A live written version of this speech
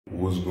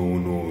What's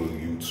going on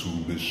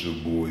YouTube? It's your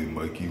boy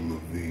Mikey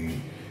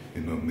Levine,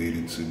 and I made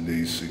it to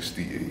day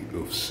 68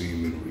 of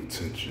semen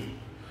retention.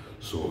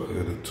 So I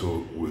had a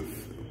talk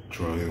with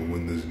trying to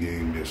win this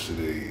game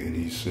yesterday, and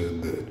he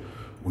said that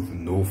with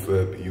no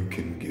FAP you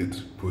can get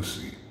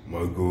pussy.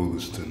 My goal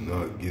is to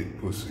not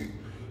get pussy,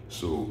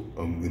 so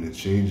I'm gonna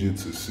change it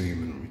to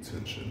semen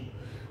retention.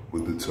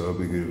 But the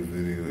topic of the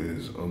video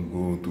is I'm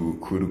going through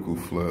a critical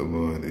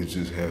flatline. It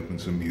just happened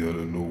to me out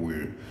of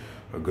nowhere.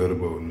 I got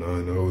about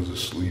 9 hours of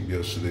sleep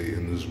yesterday,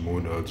 and this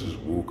morning I just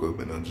woke up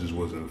and I just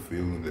wasn't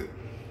feeling it.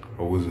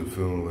 I wasn't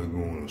feeling like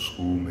going to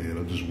school, man.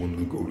 I just wanted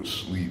to go to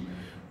sleep.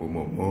 But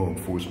my mom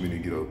forced me to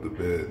get out the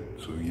bed.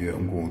 So yeah,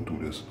 I'm going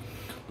through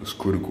this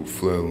critical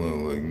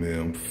flatline. Like, man,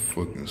 I'm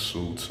fucking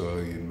so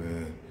tired,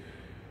 man.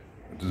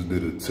 I just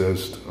did a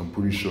test. I'm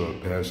pretty sure I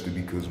passed it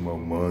because my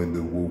mind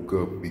had woke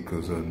up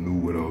because I knew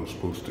what I was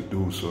supposed to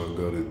do. So I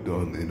got it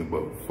done in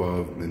about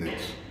 5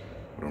 minutes.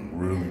 But I'm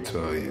really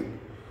tired.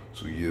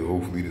 So yeah,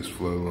 hopefully this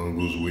flatline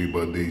goes away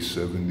by day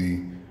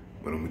 70.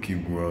 But I'm gonna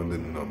keep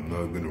grinding and I'm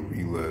not gonna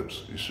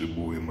relapse. It's your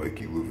boy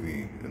Mikey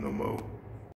Levine, and I'm out.